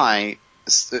tie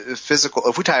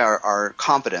our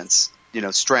confidence, you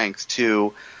know, strength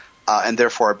to and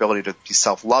therefore our ability to be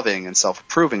self-loving and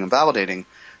self-approving and validating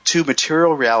to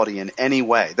material reality in any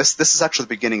way. This is actually the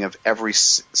beginning of every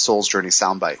Soul's Journey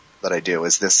soundbite that I do,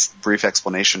 is this brief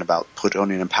explanation about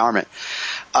Plutonian empowerment.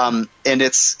 And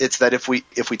it's that if we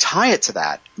tie it to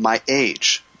that, my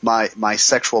age, my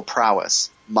sexual prowess,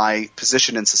 my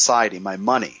position in society, my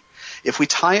money, if we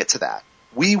tie it to that,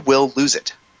 we will lose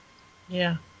it.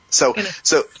 Yeah. So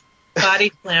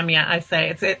body slam you, I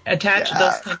say. It's attached.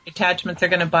 Those kind of attachments are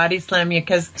going to body slam you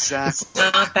because it's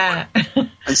not that.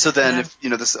 And so then, if you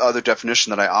know, this other definition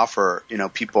that I offer, you know,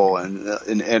 people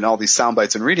and all these sound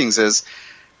bites and readings is,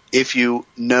 if you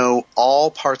know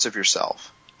all parts of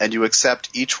yourself and you accept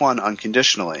each one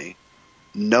unconditionally,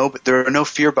 there are no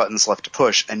fear buttons left to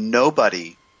push, and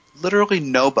literally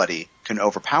nobody can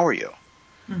overpower you.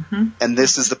 Mm-hmm. And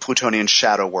this is the Plutonian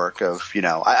shadow work of, you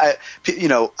know, I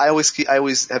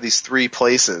always have these three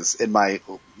places in my,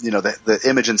 you know, the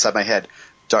image inside my head: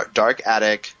 dark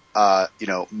attic, you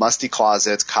know, musty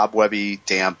closets, cobwebby,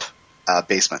 damp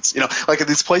basements. You know, like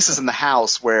these places in the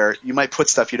house where you might put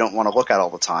stuff you don't want to look at all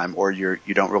the time, or you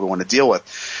don't really want to deal with.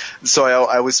 So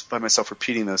I always find myself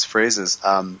repeating those phrases.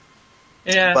 But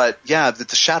the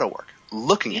shadow work,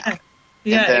 looking at it.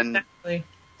 Yeah, and then, exactly.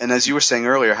 And as you were saying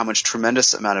earlier, how much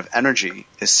tremendous amount of energy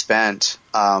is spent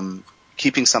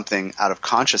keeping something out of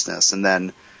consciousness. And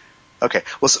then, okay,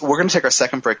 well, so we're going to take our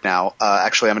second break now.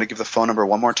 Actually, I'm going to give the phone number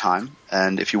one more time.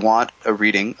 And if you want a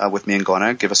reading with me and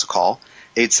Glenna, give us a call,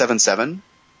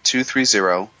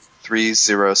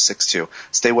 877-230-3062.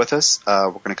 Stay with us. We're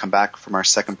going to come back from our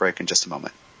second break in just a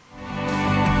moment.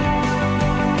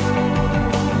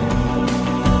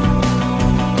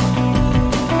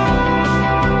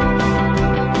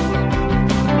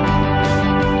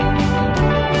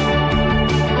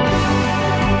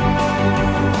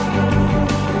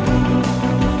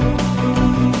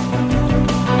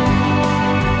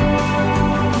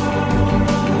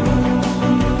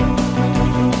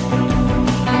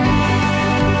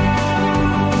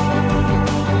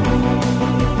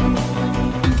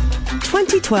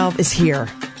 Is here.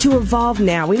 To evolve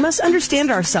now, we must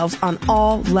understand ourselves on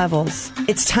all levels.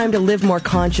 It's time to live more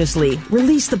consciously,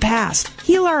 release the past,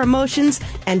 heal our emotions,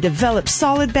 and develop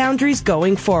solid boundaries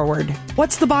going forward.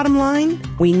 What's the bottom line?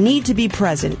 We need to be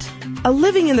present. A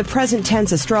Living in the Present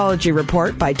Tense Astrology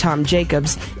Report by Tom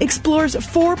Jacobs explores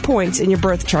 4 points in your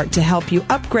birth chart to help you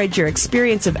upgrade your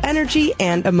experience of energy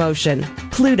and emotion.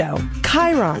 Pluto,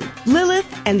 Chiron, Lilith,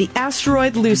 and the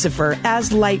asteroid Lucifer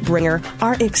as light bringer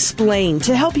are explained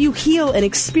to help you heal and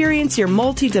experience your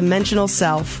multidimensional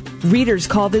self. Readers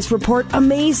call this report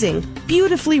amazing,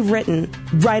 beautifully written,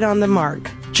 right on the mark.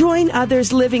 Join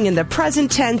others living in the present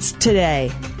tense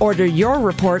today. Order your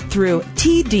report through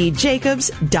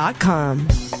tdjacobs.com.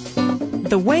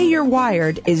 The way you're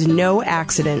wired is no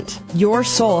accident. Your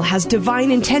soul has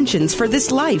divine intentions for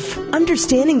this life.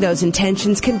 Understanding those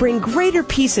intentions can bring greater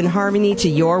peace and harmony to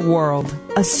your world.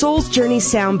 A Soul's Journey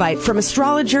soundbite from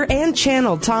astrologer and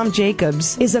channel Tom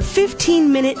Jacobs is a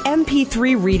 15-minute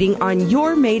MP3 reading on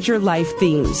your major life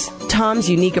themes. Tom Tom's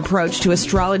unique approach to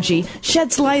astrology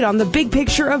sheds light on the big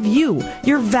picture of you,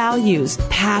 your values,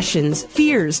 passions,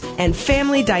 fears, and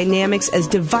family dynamics as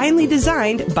divinely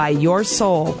designed by your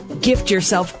soul. Gift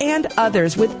yourself and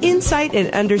others with insight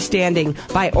and understanding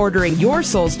by ordering your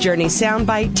Soul's Journey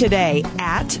soundbite today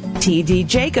at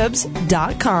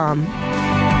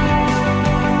tdjacobs.com.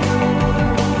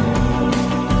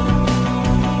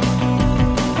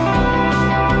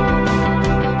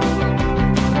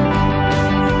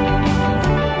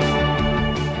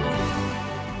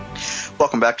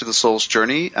 Welcome back to The Soul's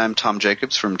Journey. I'm Tom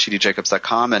Jacobs from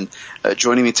tdjacobs.com, and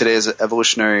joining me today is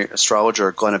Evolutionary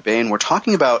Astrologer Glenna Bain. We're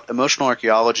talking about emotional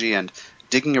archaeology and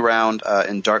digging around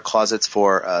in dark closets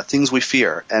for things we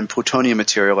fear and plutonium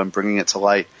material and bringing it to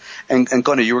light. And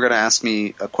Glenna, you were going to ask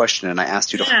me a question, and I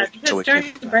asked you to hold until we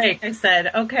during the break, I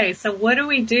said, okay, so what do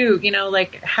we do? You know,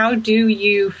 like, how do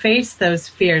you face those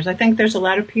fears? I think there's a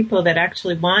lot of people that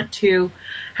actually want to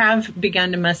have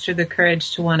begun to muster the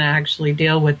courage to want to actually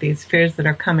deal with these fears that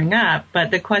are coming up.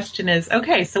 But the question is,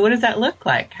 okay, so what does that look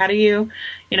like? How do you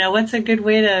know, what's a good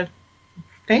way to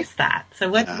face that? So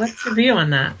what's your view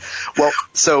on that? Well,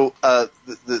 so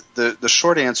the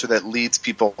short answer that leads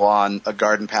people on a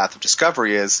garden path of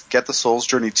discovery is get the Soul's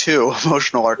Journey to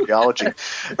Emotional Archaeology,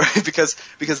 right? Because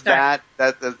that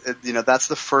you know, that's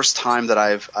the first time that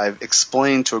I've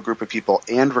explained to a group of people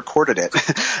and recorded it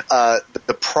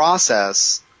the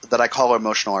process that I call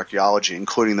emotional archaeology,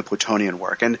 including the plutonian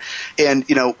work. And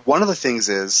you know, one of the things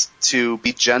is to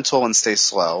be gentle and stay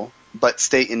slow, but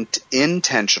stay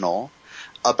intentional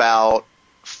about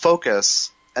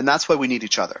focus, and that's why we need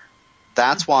each other.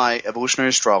 That's why evolutionary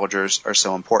astrologers are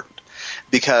so important,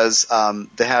 because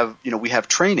they have, you know, we have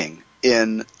training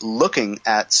in looking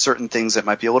at certain things that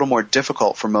might be a little more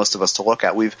difficult for most of us to look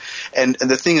at. And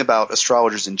the thing about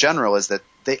astrologers in general is that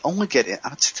they only get in, I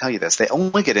have to tell you this, they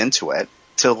only get into it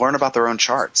to learn about their own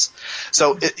charts.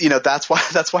 So you know, that's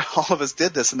why all of us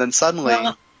did this, and then suddenly.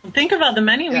 Well, think about the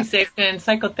money we saved in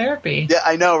psychotherapy. Yeah,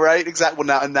 I know, right? Exactly.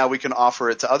 Well, now we can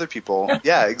offer it to other people.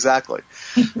 Yeah, exactly.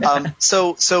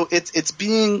 So it's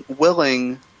being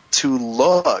willing to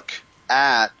look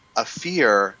at a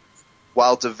fear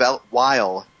while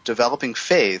developing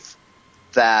faith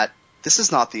that this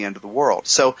is not the end of the world.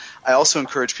 So I also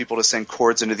encourage people to send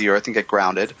cords into the earth and get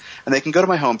grounded. And they can go to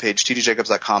my homepage,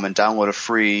 tdjacobs.com, and download a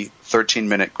free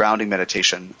 13-minute grounding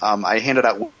meditation. I hand it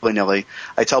out willy-nilly.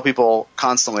 I tell people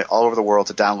constantly all over the world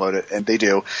to download it, and they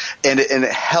do. And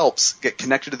it helps get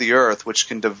connected to the earth, which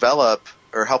can develop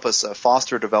or help us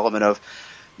foster development of,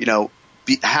 you know,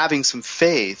 having some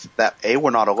faith that, A, we're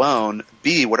not alone,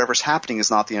 B, whatever's happening is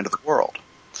not the end of the world.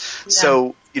 Yeah.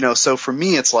 So, you know, so for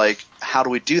me, it's like, how do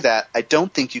we do that? I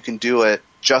don't think you can do it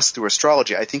just through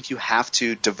astrology. I think you have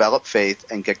to develop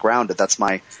faith and get grounded. That's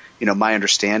my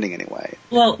understanding anyway.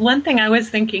 Well, one thing I was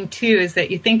thinking too is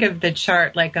that you think of the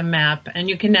chart like a map, and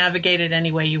you can navigate it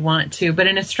any way you want to, but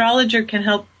an astrologer can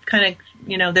help kind of,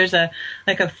 you know, there's a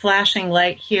flashing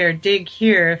light here, dig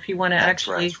here if you want to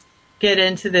actually get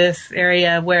into this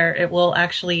area where it will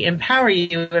actually empower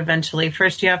you eventually.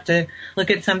 First, you have to look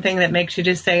at something that makes you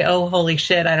just say, oh, holy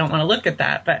shit, I don't want to look at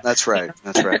that. But that's right. You know,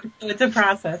 that's right. So it's a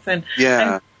process. And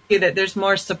yeah. I see that there's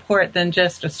more support than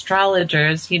just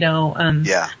astrologers, you know,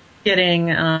 getting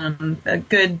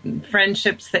good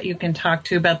friendships that you can talk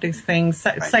to about these things.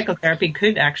 Right. Psychotherapy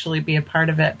could actually be a part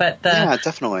of it. But yeah,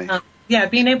 definitely.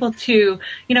 Being able to,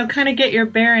 you know, kind of get your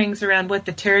bearings around what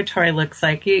the territory looks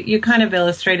like. You kind of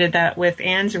illustrated that with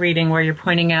Anne's reading where you're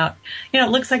pointing out, you know, it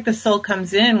looks like the soul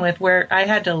comes in with where I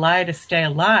had to lie to stay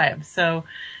alive. So,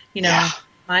 you know,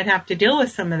 I'd have to deal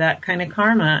with some of that kind of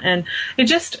karma. And it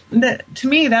just, to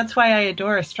me, that's why I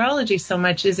adore astrology so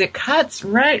much, is it cuts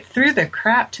right through the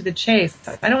crap to the chase.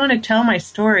 I don't want to tell my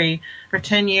story for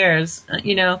 10 years,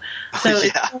 you know, so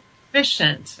it's so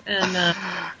efficient and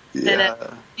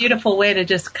a beautiful way to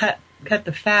just cut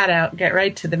the fat out, get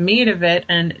right to the meat of it,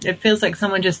 and it feels like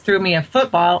someone just threw me a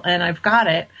football and I've got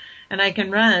it, and I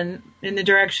can run in the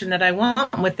direction that I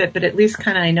want with it, but at least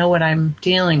kind of I know what I'm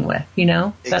dealing with, you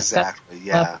know? Exactly,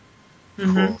 yeah.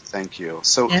 Cool, thank you.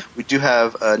 So we do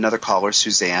have another caller,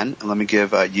 Suzanne, and let me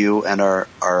give you and our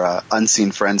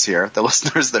unseen friends here, the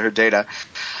listeners that are data.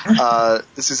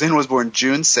 Suzanne was born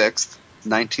June 6th,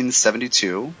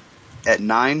 1972. At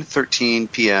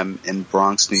 9:13 p.m. in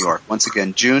Bronx, New York. Once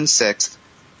again, June 6th,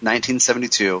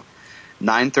 1972,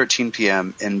 9:13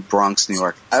 p.m. in Bronx, New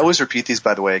York. I always repeat these,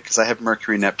 by the way, because I have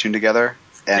Mercury and Neptune together,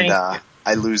 and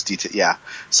I lose detail. Yeah,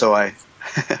 so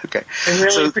okay. I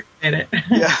really appreciate it.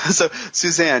 Yeah, so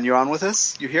Suzanne, you're on with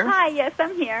us? You here? Hi, yes,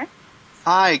 I'm here.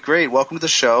 Hi, great. Welcome to the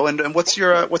show. And what's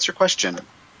your question?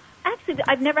 Actually,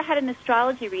 I've never had an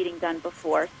astrology reading done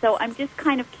before, so I'm just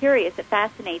kind of curious. It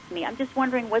fascinates me. I'm just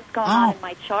wondering what's going on in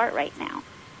my chart right now.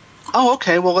 Oh,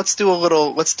 okay. Well, let's do a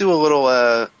little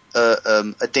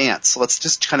a dance. Let's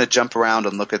just kind of jump around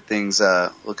and look at things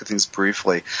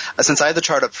briefly. Since I had the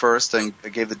chart up first and I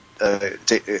gave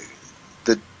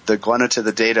the Glenna to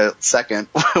the data second,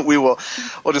 we'll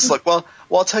just look. Well,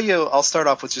 I'll tell you. I'll start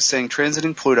off with just saying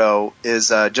transiting Pluto is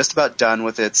just about done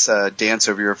with its dance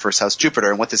over your first house Jupiter,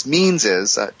 and what this means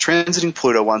is transiting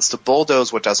Pluto wants to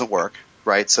bulldoze what doesn't work,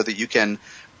 right, so that you can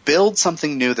build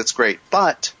something new that's great,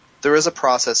 but there is a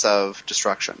process of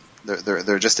destruction.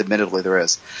 There just admittedly there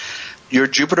is. Your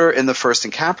Jupiter in the first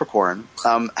in Capricorn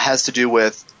has to do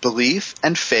with belief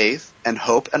and faith and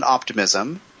hope and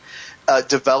optimism,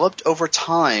 developed over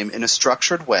time in a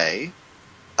structured way,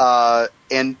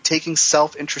 and taking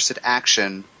self-interested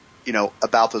action,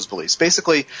 about those beliefs.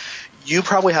 Basically, you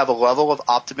probably have a level of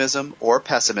optimism or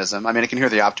pessimism. I mean, I can hear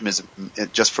the optimism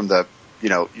just from the,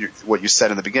 what you said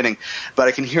in the beginning, but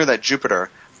I can hear that Jupiter.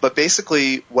 But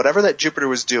basically, whatever that Jupiter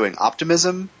was doing,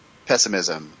 optimism,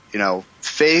 pessimism,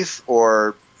 faith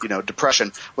or,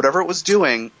 depression, whatever it was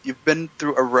doing, you've been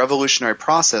through a revolutionary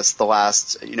process the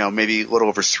last, maybe a little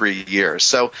over 3 years.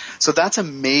 So that's a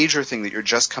major thing that you're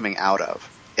just coming out of.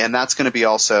 And that's going to be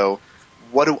also,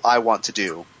 what do I want to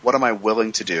do? What am I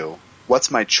willing to do?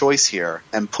 What's my choice here?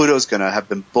 And Pluto's going to have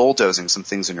been bulldozing some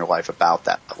things in your life about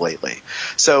that lately.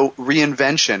 So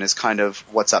reinvention is kind of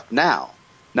what's up now.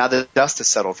 Now the dust has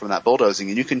settled from that bulldozing,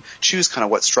 and you can choose kind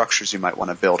of what structures you might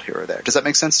want to build here or there. Does that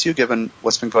make sense to you, given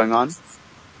what's been going on?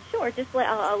 Sure, just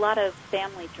a lot of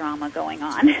family drama going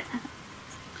on.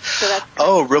 So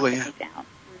that's really? Down.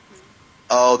 Mm-hmm.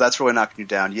 Oh, that's really knocking you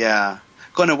down. Yeah.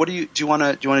 Glenna, do you want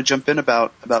to jump in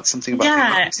about something about?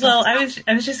 Yeah. Well, I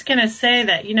was just going to say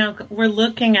that we're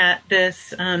looking at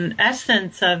this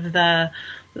essence of the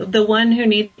one who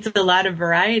needs a lot of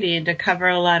variety and to cover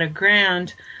a lot of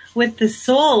ground, with the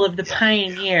soul of the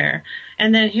pioneer.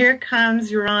 And then here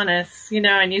comes Uranus,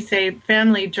 and you say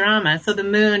family drama. So the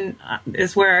moon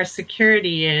is where our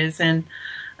security is, and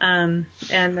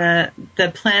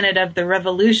the planet of the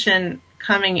revolution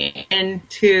coming in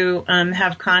to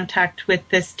have contact with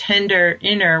this tender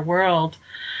inner world.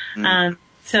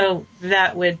 So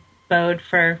that would bode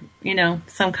for,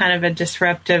 some kind of a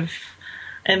disruptive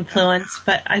influence.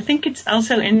 But I think it's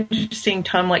also interesting,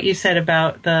 Tom, what you said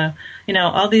about the,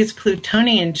 all these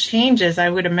Plutonian changes. I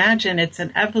would imagine it's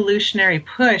an evolutionary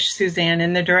push, Suzanne,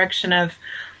 in the direction of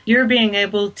you're being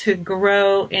able to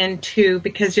grow into,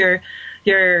 because your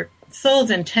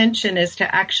soul's intention is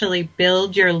to actually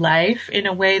build your life in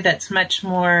a way that's much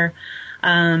more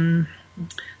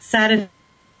satisfying.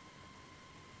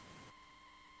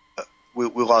 We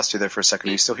lost you there for a second.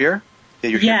 Are you still here? Yeah,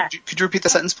 you're here. Could you repeat the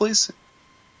sentence, please?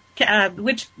 Where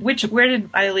did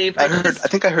I leave? I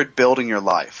think I heard building your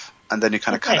life, and then you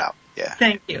kind of cut out. Yeah.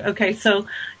 Thank you. Okay, so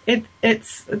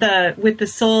it's with the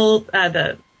soul,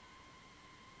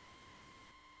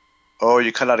 Oh,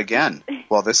 you cut out again.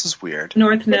 Well, this is weird.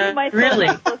 North Node, really?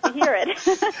 I'm supposed to hear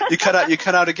it. You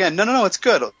cut out again. No, it's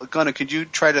good. Glenna, could you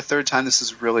try it a third time? This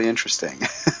is really interesting.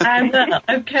 I will.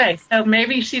 Okay, so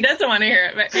maybe she doesn't want to hear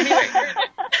it, but anyway.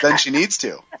 Then she needs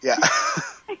to. Yeah.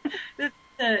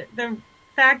 The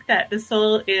fact that the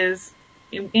soul is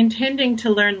intending to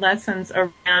learn lessons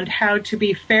around how to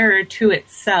be fairer to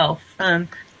itself,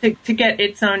 to get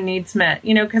its own needs met,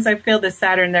 because I feel the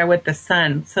Saturn there with the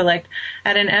sun. So like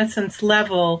at an essence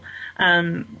level,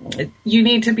 you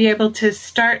need to be able to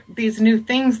start these new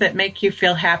things that make you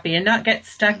feel happy and not get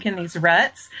stuck in these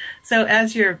ruts. So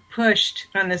as you're pushed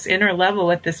on this inner level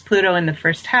with this Pluto in the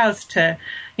first house to,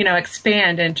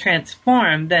 expand and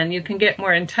transform, then you can get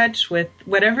more in touch with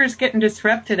whatever's getting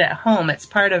disrupted at home. It's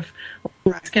part of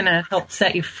what's going to help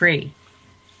set you free.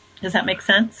 Does that make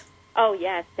sense? Oh,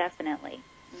 yes, definitely.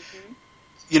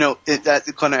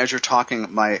 Mm-hmm. Glenna, as you're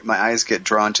talking, my eyes get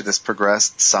drawn to this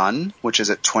progressed sun, which is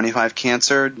at 25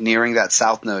 Cancer, nearing that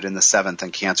south node in the 7th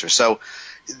in Cancer. So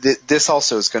this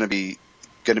also is going to be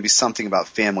something about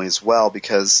family as well,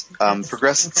 because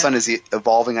progressed sun is the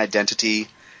evolving identity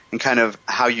and kind of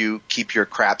how you keep your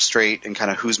crap straight and kind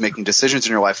of who's making decisions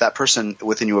in your life. That person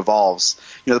within you evolves.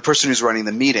 The person who's running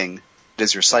the meeting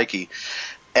is your psyche.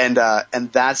 And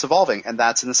that's evolving, and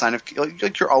that's in the sign of,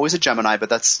 you're always a Gemini, but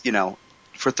that's,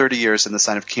 for 30 years in the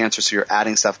sign of Cancer, so you're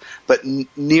adding stuff. But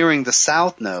nearing the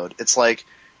south node, it's like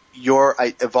your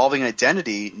evolving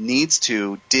identity needs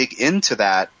to dig into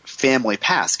that family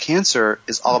past. Cancer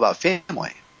is all about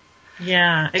family.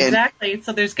 Yeah, exactly. And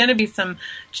so there's going to be some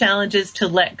challenges to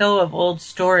let go of old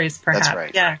stories, perhaps. That's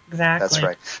right. Yeah, exactly. That's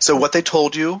right. So what they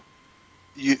told you,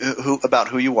 about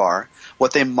who you are,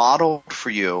 what they modeled for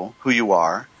you, who you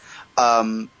are,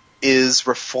 is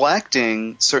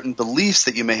reflecting certain beliefs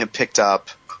that you may have picked up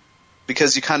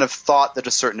because you kind of thought that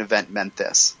a certain event meant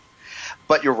this.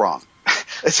 But you're wrong.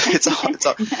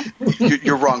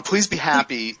 You're wrong. Please be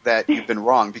happy that you've been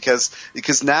wrong because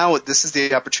now this is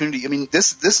the opportunity. I mean,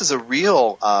 this is a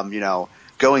real,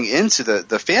 going into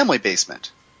the family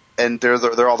basement. And there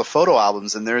are all the photo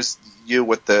albums, and there's you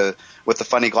with the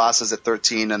funny glasses at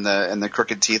 13 and the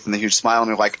crooked teeth and the huge smile, and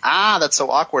you're like, that's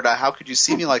so awkward. How could you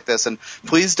see me like this? And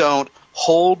please don't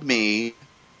hold me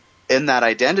in that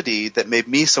identity that made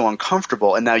me so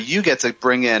uncomfortable. And now you get to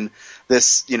bring in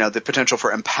this, the potential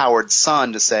for empowered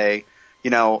son to say,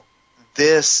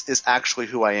 this is actually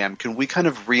who I am. Can we kind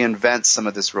of reinvent some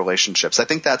of these relationships? I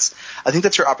think that's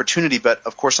your opportunity, but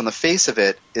of course on the face of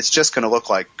it, it's just going to look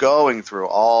like going through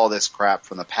all this crap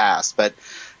from the past. But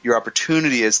your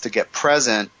opportunity is to get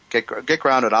present, get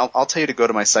grounded. I'll tell you to go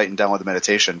to my site and download the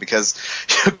meditation because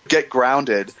you get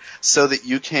grounded so that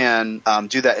you can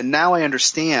do that. And now I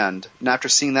understand, and after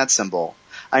seeing that symbol,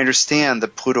 I understand the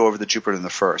Pluto over the Jupiter in the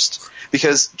first.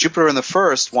 Because Jupiter in the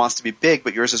first wants to be big,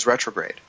 but yours is retrograde.